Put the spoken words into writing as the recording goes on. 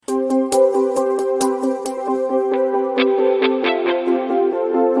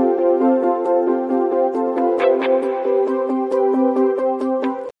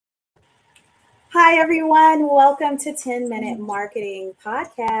everyone. Welcome to 10 Minute Marketing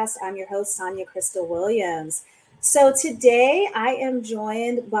Podcast. I'm your host, Sonia Crystal Williams. So today I am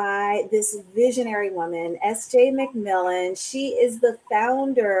joined by this visionary woman, S.J. McMillan. She is the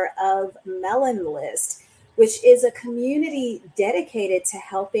founder of McMillan List, which is a community dedicated to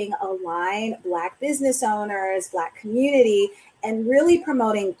helping align Black business owners, Black community, and really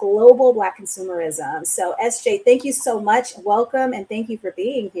promoting global Black consumerism. So S.J., thank you so much. Welcome, and thank you for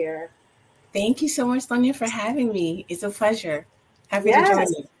being here. Thank you so much, Sonia, for having me. It's a pleasure. Happy to Yes.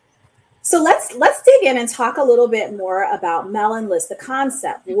 join you. So let's dig in and talk a little bit more about McMillan List, the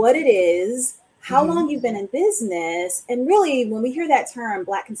concept, what it is, how long you've been in business, and really when we hear that term,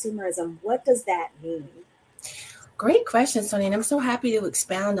 Black consumerism, what does that mean? Great question, Sonia, and I'm so happy to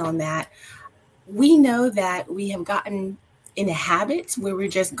expound on that. We know that we have gotten in a habit where we're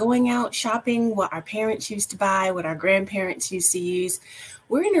just going out shopping what our parents used to buy, what our grandparents used to use.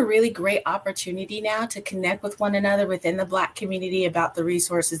 We're in a really great opportunity now to connect with one another within the Black community about the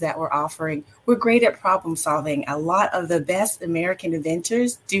resources that we're offering. We're great at problem solving. A lot of the best American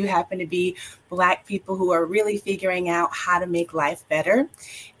inventors do happen to be Black people who are really figuring out how to make life better.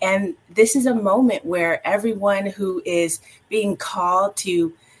 And this is a moment where everyone who is being called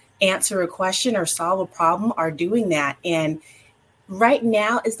to answer a question or solve a problem are doing that. And right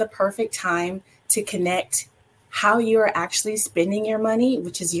now is the perfect time to connect how you're actually spending your money,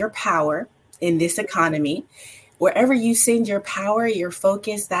 which is your power in this economy. Wherever you send your power, your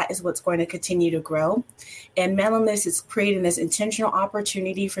focus, that is what's going to continue to grow. And McMillan List is creating this intentional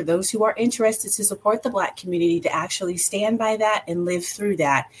opportunity for those who are interested to support the Black community to actually stand by that and live through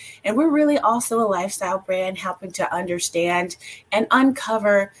that. And we're really also a lifestyle brand helping to understand and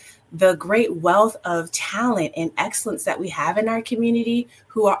uncover the great wealth of talent and excellence that we have in our community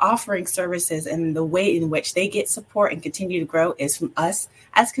who are offering services, and the way in which they get support and continue to grow is from us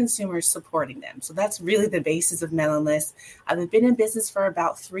as consumers supporting them. So that's really the basis of McMillan List. I've been in business for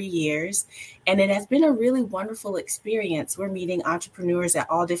about 3 years, and it has been a really wonderful experience. We're meeting entrepreneurs at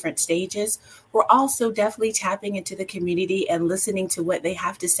all different stages. We're also definitely tapping into the community and listening to what they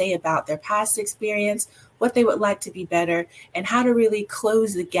have to say about their past experience, what they would like to be better, and how to really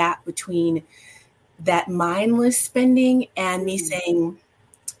close the gap between that mindless spending and me saying,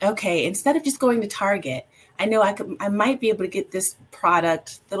 okay, instead of just going to Target, I know I might be able to get this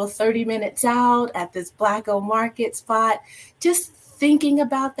product little 30 minutes out at this Black-owned market spot. Just thinking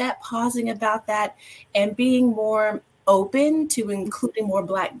about that, pausing about that, and being more open to including more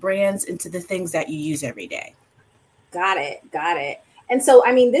Black brands into the things that you use every day. Got it. And so,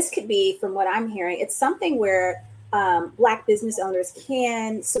 I mean, this could be, from what I'm hearing, it's something where Black business owners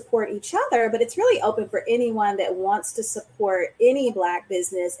can support each other, but it's really open for anyone that wants to support any Black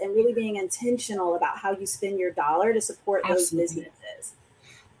business and really being intentional about how you spend your dollar to support those businesses.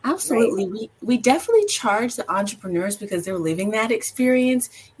 Absolutely. Right? We definitely charge the entrepreneurs because they're living that experience.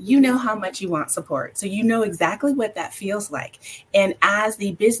 You know how much you want support. So you know exactly what that feels like. And as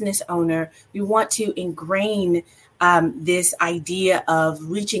the business owner, we want to ingrain this idea of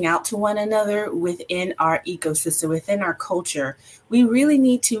reaching out to one another within our ecosystem, within our culture. We really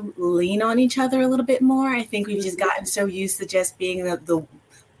need to lean on each other a little bit more. I think we've just gotten so used to just being the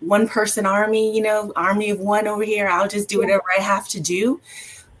one person army, army of one over here. I'll just do whatever I have to do.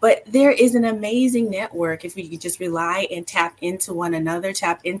 But there is an amazing network if we could just rely and tap into one another,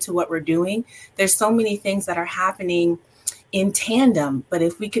 tap into what we're doing. There's so many things that are happening in tandem, but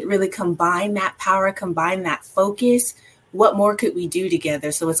if we could really combine that power, combine that focus, what more could we do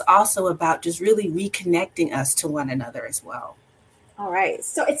together? So it's also about just really reconnecting us to one another as well. All right.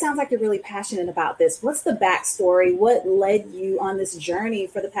 So it sounds like you're really passionate about this. What's the backstory? What led you on this journey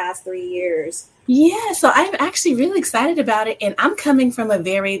for the past 3 years? Yeah, so I'm actually really excited about it. And I'm coming from a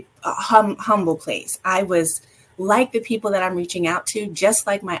very humble place. I was like the people that I'm reaching out to, just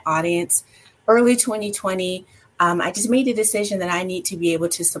like my audience. Early 2020, I just made a decision that I need to be able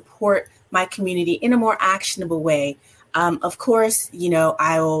to support my community in a more actionable way. Of course,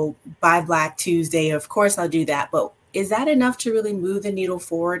 I will buy Black Tuesday. Of course, I'll do that. But is that enough to really move the needle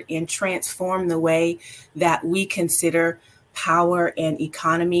forward and transform the way that we consider power and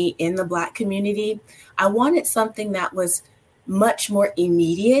economy in the Black community? I wanted something that was much more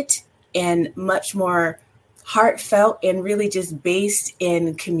immediate and much more heartfelt and really just based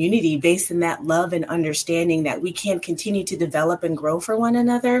in community, based in that love and understanding that we can continue to develop and grow for one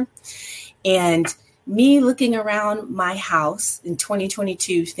another. And me looking around my house in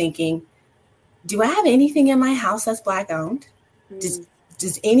 2022 thinking, do I have anything in my house that's Black owned?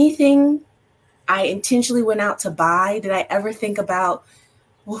 Does anything I intentionally went out to buy, did I ever think about,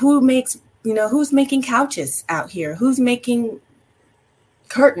 well, who's making couches out here? Who's making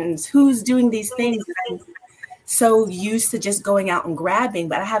curtains? Who's doing these things that so used to just going out and grabbing,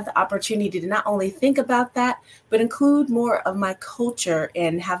 but I have the opportunity to not only think about that, but include more of my culture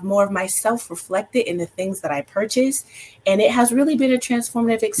and have more of myself reflected in the things that I purchase. And it has really been a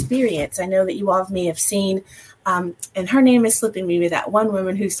transformative experience. I know that you all may have seen, and her name is slipping me, with that one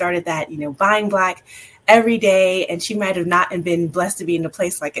woman who started that, buying Black every day. And she might have not been blessed to be in a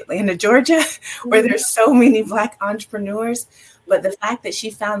place like Atlanta, Georgia, where there's so many Black entrepreneurs. But the fact that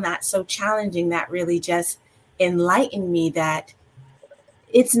she found that so challenging, that really just enlightened me that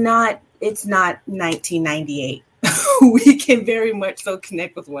it's not 1998. We can very much so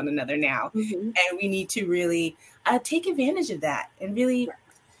connect with one another now. And we need to really take advantage of that and really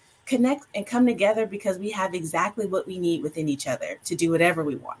connect and come together, because we have exactly what we need within each other to do whatever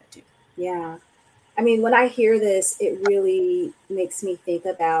we want to do. Yeah. I mean, when I hear this, it really makes me think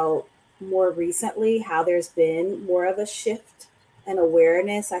about more recently how there's been more of a shift and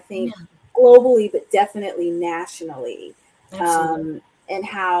awareness, I think, globally, but definitely nationally. And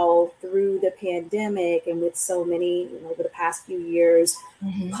how through the pandemic and with so many, over the past few years,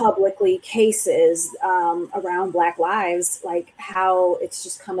 publicly cases around Black lives, like how it's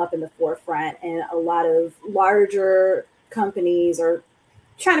just come up in the forefront, and a lot of larger companies are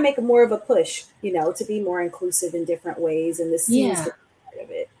trying to make more of a push, to be more inclusive in different ways. And this seems to be part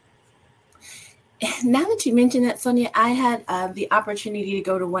of it. Now that you mentioned that, Sonia, I had the opportunity to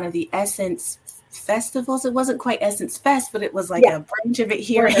go to one of the Essence festivals. It wasn't quite Essence Fest, but it was like a branch of it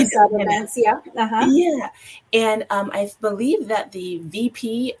here. In events, Yeah. And I believe that the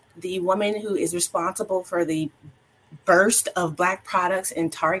VP, the woman who is responsible for the burst of Black products in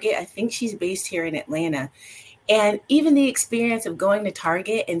Target, I think she's based here in Atlanta. And even the experience of going to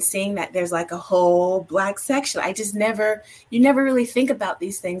Target and seeing that there's like a whole Black section, you never really think about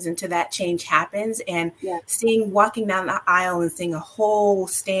these things until that change happens. And walking down the aisle and seeing a whole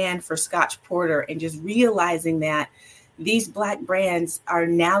stand for Scotch Porter, and just realizing that these Black brands are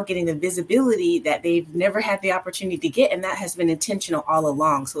now getting the visibility that they've never had the opportunity to get. And that has been intentional all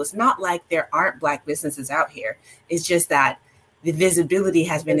along. So it's not like there aren't Black businesses out here. It's just that the visibility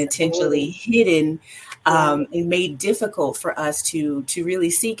has been intentionally hidden and made difficult for us to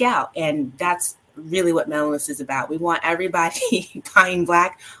really seek out. And that's really what McMillan is about. We want everybody buying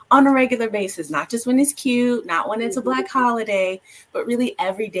Black on a regular basis, not just when it's cute, not when it's a Black holiday, but really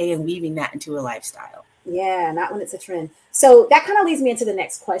every day, and weaving that into a lifestyle. Yeah, not when it's a trend. So that kind of leads me into the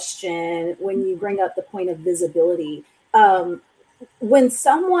next question. When you bring up the point of visibility, when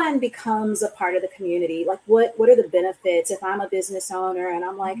someone becomes a part of the community, like what are the benefits? If I'm a business owner and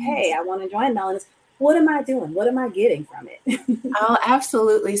I'm like, hey, I want to join McMillan, what am I doing? What am I getting from it? Oh,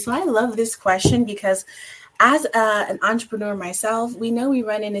 absolutely. So I love this question, because as an entrepreneur myself, we know we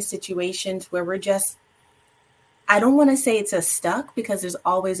run into situations where we're just, I don't want to say it's a stuck, because there's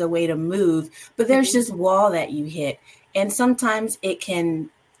always a way to move, but there's this wall that you hit. And sometimes it can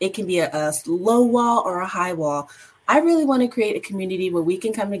be a low wall or a high wall. I really want to create a community where we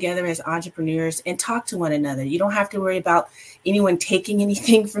can come together as entrepreneurs and talk to one another. You don't have to worry about anyone taking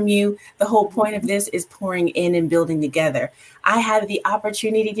anything from you. The whole point of this is pouring in and building together. I had the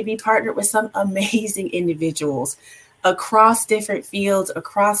opportunity to be partnered with some amazing individuals across different fields,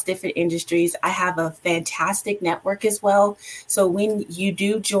 across different industries. I have a fantastic network as well. So when you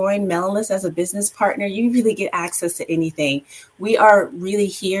do join McMillan as a business partner, you really get access to anything. We are really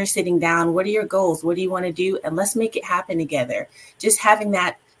here sitting down. What are your goals? What do you want to do? And let's make it happen together. Just having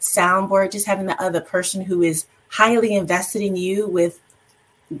that soundboard, just having the other person who is highly invested in you with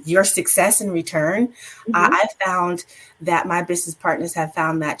your success in return. I found that my business partners have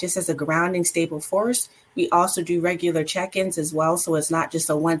found that just as a grounding, stable force. We also do regular check-ins as well. So it's not just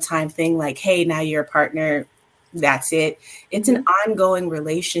a one-time thing like, hey, now you're a partner. That's it. It's an ongoing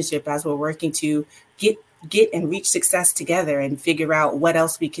relationship as we're working to get and reach success together and figure out what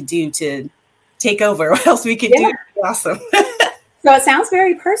else we could do to take over, what else we could do to be awesome. So it sounds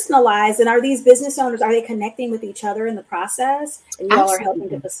very personalized. And are these business owners, are they connecting with each other in the process? And you all are helping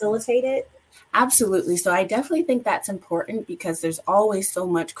to facilitate it? Absolutely. So I definitely think that's important, because there's always so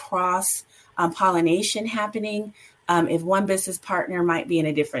much cross pollination happening. If one business partner might be in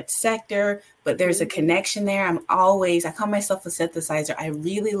a different sector, but there's a connection there, I call myself a synthesizer. I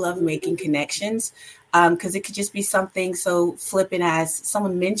really love making connections, because it could just be something so flippant as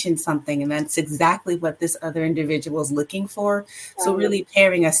someone mentioned something, and that's exactly what this other individual is looking for. So really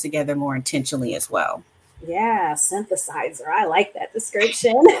pairing us together more intentionally as well. Yeah, synthesizer. I like that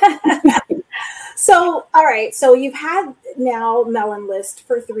description. So, all right. So you've had now McMillan List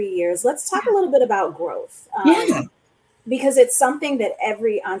for 3 years. Let's talk a little bit about growth. Because it's something that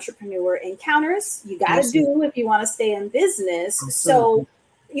every entrepreneur encounters. You got to do if you want to stay in business. Absolutely.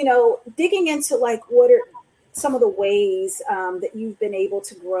 So, digging into like some of the ways that you've been able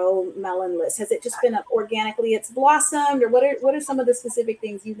to grow Melon List? Has it just been organically it's blossomed, or what are some of the specific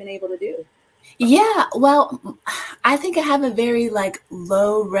things you've been able to do? Yeah, well, I think I have a very like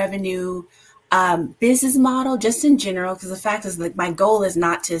low revenue business model just in general, because the fact is like my goal is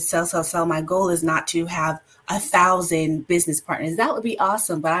not to sell. My goal is not to have 1,000 business partners. That would be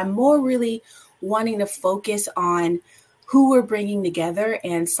awesome, but I'm more really wanting to focus on who we're bringing together,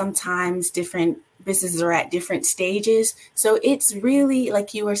 and sometimes different businesses are at different stages. So it's really,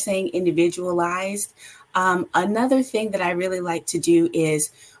 like you were saying, individualized. Another thing that I really like to do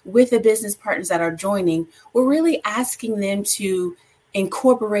is with the business partners that are joining, we're really asking them to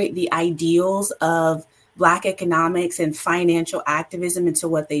incorporate the ideals of Black economics and financial activism into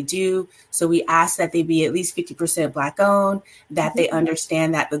what they do. So we ask that they be at least 50% Black owned, that they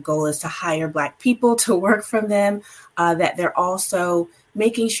understand that the goal is to hire Black people to work from them, that they're also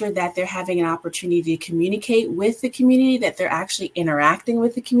making sure that they're having an opportunity to communicate with the community, that they're actually interacting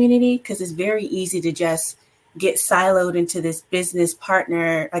with the community, because it's very easy to just get siloed into this business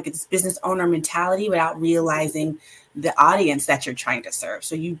partner, like this business owner mentality without realizing the audience that you're trying to serve.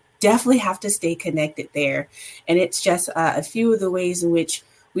 So you definitely have to stay connected there. And it's just a few of the ways in which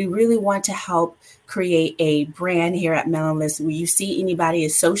we really want to help create a brand here at Melon List. Where you see anybody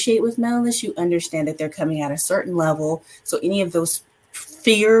associate with Melon List, you understand that they're coming at a certain level. So any of those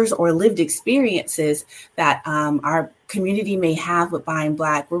fears or lived experiences that our community may have with buying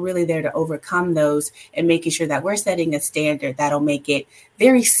Black, we're really there to overcome those and making sure that we're setting a standard that'll make it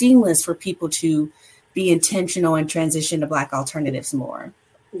very seamless for people to be intentional and transition to Black alternatives more.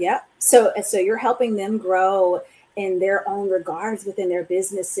 Yep. So you're helping them grow in their own regards within their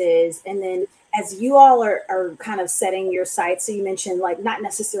businesses. And then as you all are kind of setting your sights, so you mentioned like not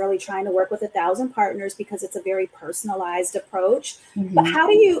necessarily trying to work with 1,000 partners because it's a very personalized approach. But how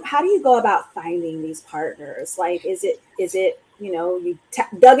do you go about finding these partners? Like, is it you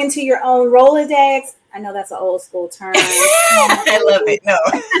dug into your own Rolodex? I know that's an old school term. I love it. No.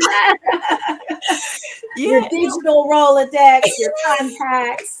 Your digital Rolodex, your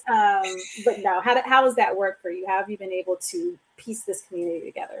contacts. But no, how does that work for you? How have you been able to piece this community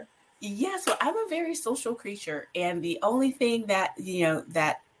together? Yeah, so I'm a very social creature, and the only thing that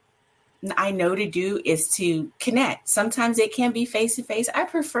that I know to do is to connect. Sometimes it can be face to face. I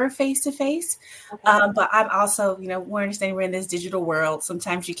prefer face to face, but I'm also, we're understanding we're in this digital world.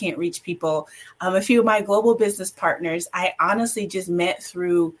 Sometimes you can't reach people. A few of my global business partners, I honestly just met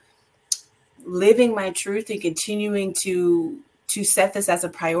through living my truth and continuing to set this as a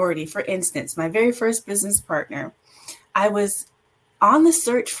priority. For instance, my very first business partner, I was on the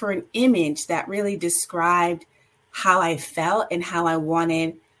search for an image that really described how I felt and how I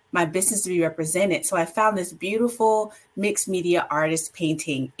wanted my business to be represented. So I found this beautiful mixed media artist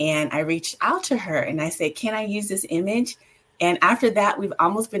painting, and I reached out to her and I said, can I use this image? And after that, we've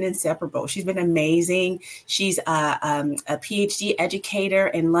almost been inseparable. She's been amazing. She's a PhD educator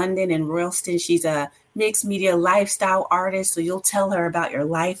in London and Royalston. She's a mixed media lifestyle artist. So you'll tell her about your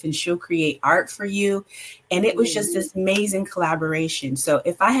life and she'll create art for you. And it was just this amazing collaboration. So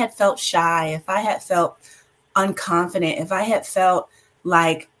if I had felt shy, if I had felt unconfident, if I had felt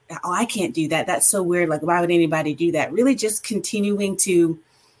like, oh, I can't do that, that's so weird, like, why would anybody do that? Really just continuing to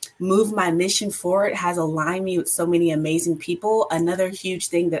move my mission forward has aligned me with so many amazing people. Another huge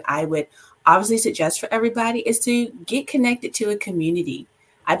thing that I would obviously suggest for everybody is to get connected to a community.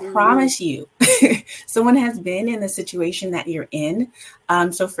 I promise you, someone has been in the situation that you're in.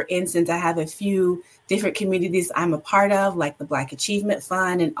 So for instance, I have a few different communities I'm a part of, like the Black Achievement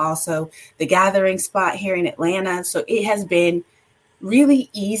Fund and also the Gathering Spot here in Atlanta. So it has been really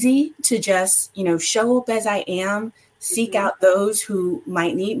easy to just, show up as I am, seek out those who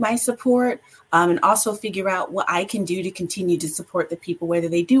might need my support, and also figure out what I can do to continue to support the people, whether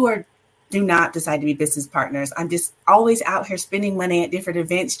they do or do not decide to be business partners. I'm just always out here spending money at different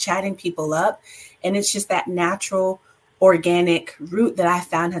events, chatting people up. And it's just that natural, organic route that I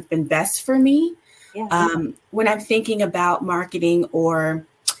found has been best for me. Yeah. When I'm thinking about marketing or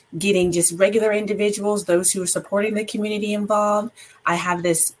getting just regular individuals, those who are supporting the community involved, I have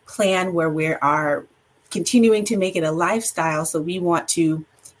this plan where we are continuing to make it a lifestyle. So we want to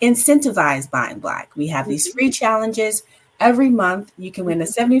incentivize buying Black. We have these free challenges. Every month, you can win a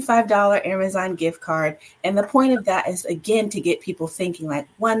 $75 Amazon gift card. And the point of that is, again, to get people thinking like,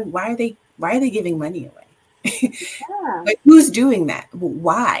 one, why are they giving money away? Yeah. But who's doing that?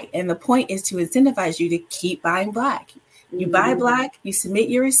 Why? And the point is to incentivize you to keep buying Black. You buy Black, you submit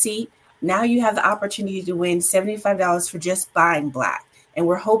your receipt. Now you have the opportunity to win $75 for just buying Black. And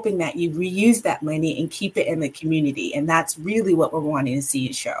we're hoping that you reuse that money and keep it in the community. And that's really what we're wanting to see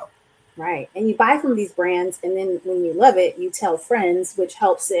and show. Right. And you buy from these brands, and then when you love it, you tell friends, which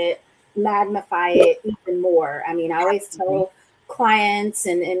helps it magnify it even more. I mean, I always Absolutely. tell clients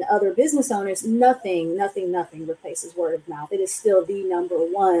and other business owners, nothing replaces word of mouth. It is still the number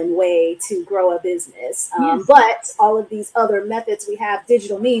one way to grow a business. Yes, But all of these other methods we have,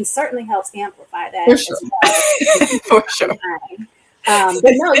 digital means certainly helps amplify for that sure. as well. So keep For that sure. in mind.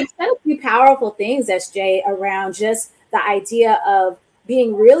 But no, you said a few powerful things, SJ, around just the idea of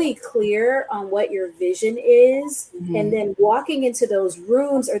being really clear on what your vision is, and Mhm. then walking into those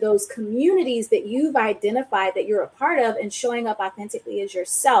rooms or those communities that you've identified that you're a part of and showing up authentically as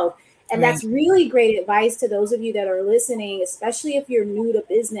yourself. And Right. that's really great advice to those of you that are listening, especially if you're new to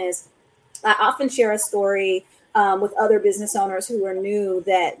business. I often share a story with other business owners who are new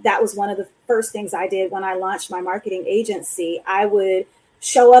that was one of the first things I did when I launched my marketing agency. I would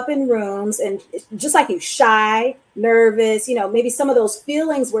show up in rooms and just like you, shy, nervous, maybe some of those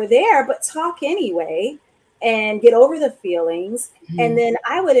feelings were there, but talk anyway and get over the feelings. And Mhm. then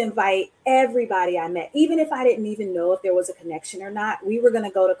I would invite everybody I met, even if I didn't even know if there was a connection or not. We were going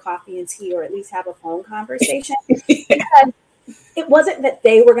to go to coffee and tea or at least have a phone conversation, because it wasn't that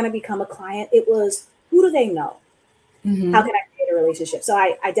they were going to become a client. It was, who do they know? How Mhm. can I create a relationship? So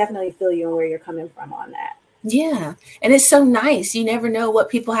I definitely feel you and where you're coming from on that. Yeah. And it's so nice. You never know what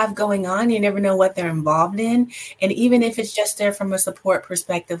people have going on. You never know what they're involved in. And even if it's just there from a support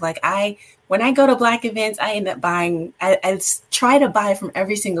perspective, like when I go to Black events, I end up buying, try to buy from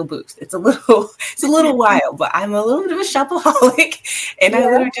every single booth. It's a little wild, but I'm a little bit of a shopaholic. And I Yeah.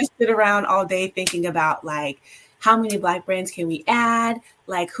 literally just sit around all day thinking about like, how many Black brands can we add?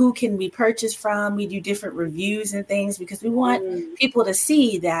 Like, who can we purchase from? We do different reviews and things because we want Mm, people to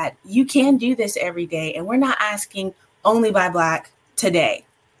see that you can do this every day. And we're not asking only buy Black today,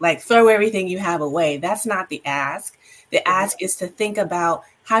 like throw everything you have away. That's not the ask. The right. ask is to think about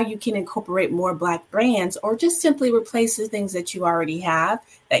how you can incorporate more Black brands or just simply replace the things that you already have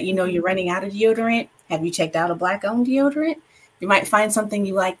that you know you're running out of deodorant. Have you checked out a Black owned deodorant? You might find something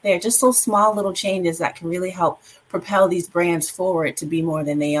you like there. Just those small little changes that can really help propel these brands forward to be more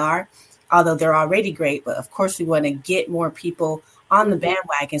than they are, although they're already great. But of course, we want to get more people on the Mhm.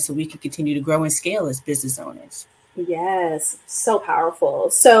 bandwagon so we can continue to grow and scale as business owners. Yes, so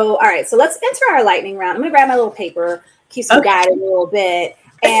powerful. So, all right, so let's enter our lightning round. I'm gonna grab my little paper, keep some Okay. guide a little bit.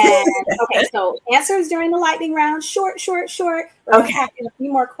 And okay, so answers during the lightning round, short. We're gonna Okay. pack in a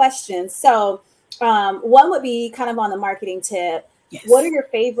few more questions. So, one would be kind of on the marketing tip. What are Yes. your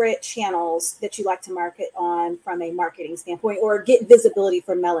favorite channels that you like to market on from a marketing standpoint, or get visibility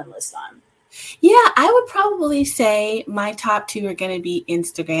for Melon List on? Yeah, I would probably say my top two are going to be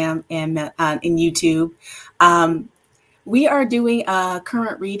Instagram and YouTube. Um, we are doing a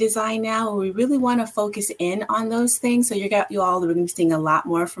current redesign now, and we really want to focus in on those things. So you all are going to be seeing a lot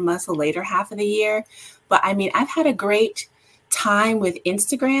more from us the later half of the year. But I mean, I've had a great time with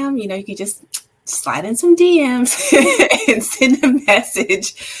Instagram. You know, you can just slide in some DMs and send a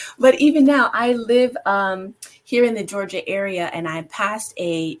message. But even now, I live here in the Georgia area, and I passed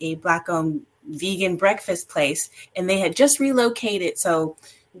a Black-owned vegan breakfast place, and they had just relocated. So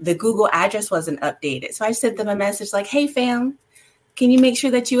the Google address wasn't updated. So I sent them a message like, hey, fam, can you make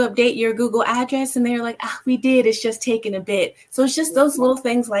sure that you update your Google address? And they're like, we did. It's just taking a bit. So it's just those little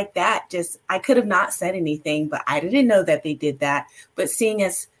things like that. Just, I could have not said anything, but I didn't know that they did that. But seeing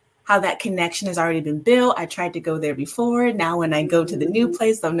as how that connection has already been built, I tried to go there before. Now, when I go to the new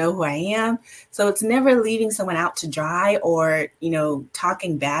place, they'll know who I am. So it's never leaving someone out to dry or,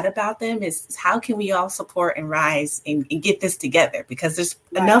 talking bad about them. It's how can we all support and rise and get this together? Because there's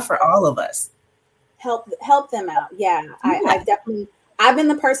Right. enough for all of us. Help them out. Yeah, Yeah, I've definitely I've been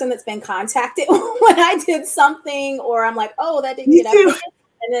the person that's been contacted when I did something, or I'm like, oh, that didn't me get too.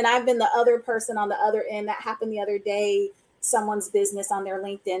 updated. And then I've been the other person on the other end. That happened the other day. Someone's business on their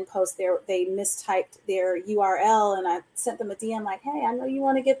LinkedIn post, they mistyped their URL, and I sent them a DM like, hey, I know you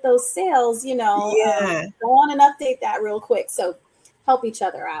want to get those sales, Yeah, go on and update that real quick. So help each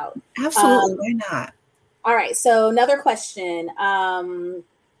other out. absolutely. Um, Why not? all right, so another question.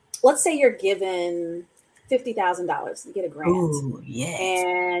 Let's say you're given $50,000, you get a grant, Oh, yes.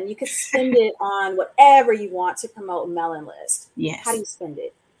 and you could spend it on whatever you want to promote Melon List. How do Yes. you spend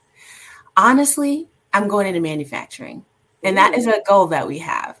it? Honestly, I'm going into manufacturing, and that is Ooh. a goal that we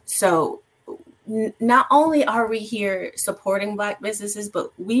have. So not only are we here supporting Black businesses,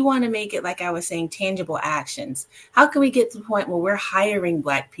 but we want to make it, like I was saying, tangible actions. How can we get to the point where we're hiring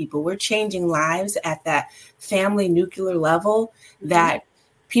Black people? We're changing lives at that family nuclear level, Mm-hmm. that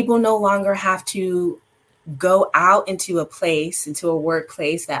people no longer have to go out into a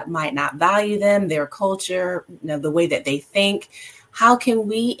workplace that might not value them, their culture, the way that they think. how can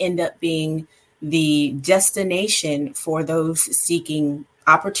we end up being the destination for those seeking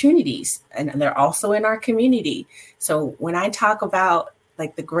opportunities? And they're also in our community. So when I talk about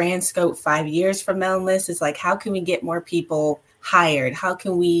like the grand scope 5 years from McMillan List, is like, how can we get more people hired? How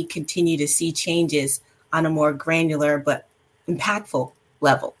can we continue to see changes on a more granular but impactful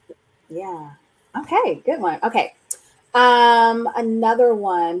level? Yeah. Okay, good one. Okay. Another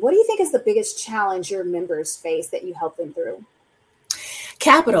one. What do you think is the biggest challenge your members face that you help them through?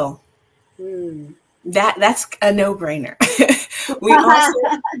 Capital. Hmm. That's a no-brainer. we also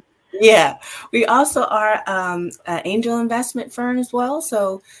Yeah, we also are an angel investment firm as well.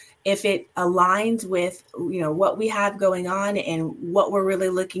 So if it aligns with what we have going on and what we're really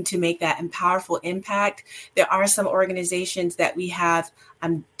looking to make that powerful impact, there are some organizations that we have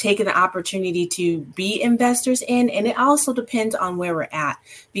taken the opportunity to be investors in, and it also depends on where we're at,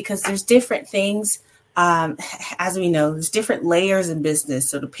 because there's different things. As we know, there's different layers in business.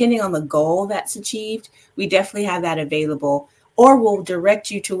 So depending on the goal that's achieved, we definitely have that available, or we'll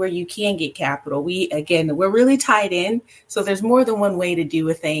direct you to where you can get capital. We're really tied in. So there's more than one way to do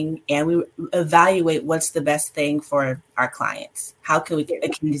a thing, and we evaluate what's the best thing for our clients. How can we,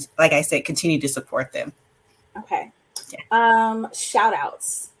 like I said, continue to support them? Okay. Yeah. Shout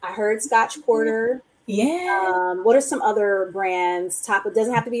outs. I heard Scotch Porter. Yeah. What are some other brands? It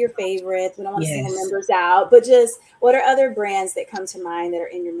doesn't have to be your favorites. We don't want to single members out, but just what are other brands that come to mind that are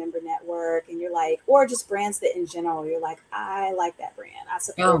in your member network and you're like, or just brands that in general, you're like, I like that brand. I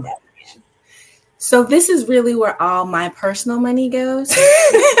support that brand. So this is really where all my personal money goes.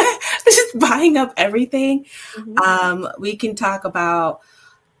 Just buying up everything. Mm-hmm. We can talk about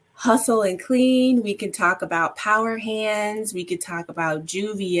Hustle and Clean. We can talk about Power Hands. We could talk about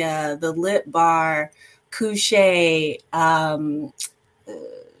Juvia, the Lip Bar, Couche,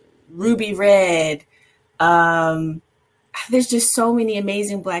 Ruby Red. There's just so many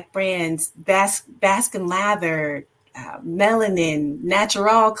amazing Black brands. Baskin Lather, Melanin,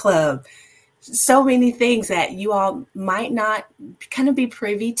 Natural Club. So many things that you all might not kind of be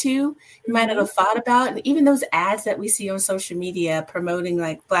privy to, you might not have thought about. And even those ads that we see on social media promoting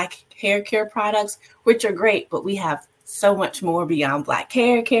like Black hair care products, which are great, but we have so much more beyond Black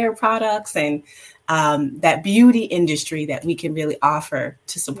hair care products and that beauty industry that we can really offer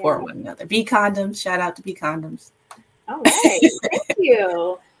to support one another. Be Condoms, shout out to Be Condoms. All right, thank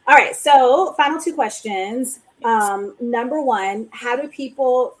you. All right, so final two questions. Number one, how do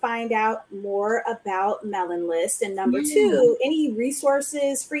people find out more about McMillan List? And number two, any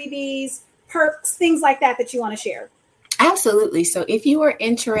resources, freebies, perks, things like that you want to share? Absolutely. So if you are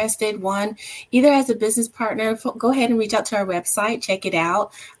interested, either as a business partner, go ahead and reach out to our website, check it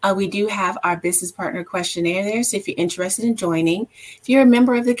out. We do have our business partner questionnaire there. So if you're interested in joining, if you're a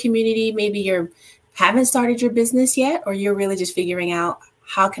member of the community, maybe you haven't started your business yet, or you're really just figuring out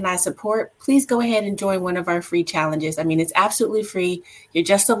how can I support, please go ahead and join one of our free challenges. I mean, it's absolutely free. You're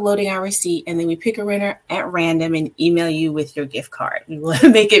just uploading our receipt, and then we pick a winner at random and email you with your gift card. We want to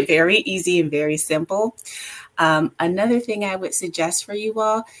make it very easy and very simple. Another thing I would suggest for you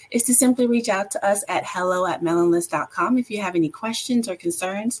all is to simply reach out to us at hello@McMillanList.com if you have any questions or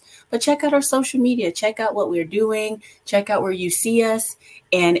concerns. But check out our social media. Check out what we're doing. Check out where you see us.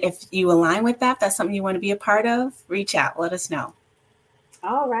 And if you align with that, that's something you want to be a part of, reach out. Let us know.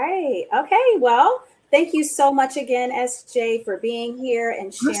 All right. Okay. Well, thank you so much again, SJ, for being here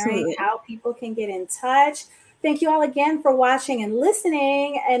and sharing how people can get in touch. Thank you all again for watching and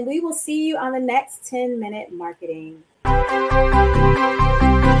listening, and we will see you on the next 10-minute marketing.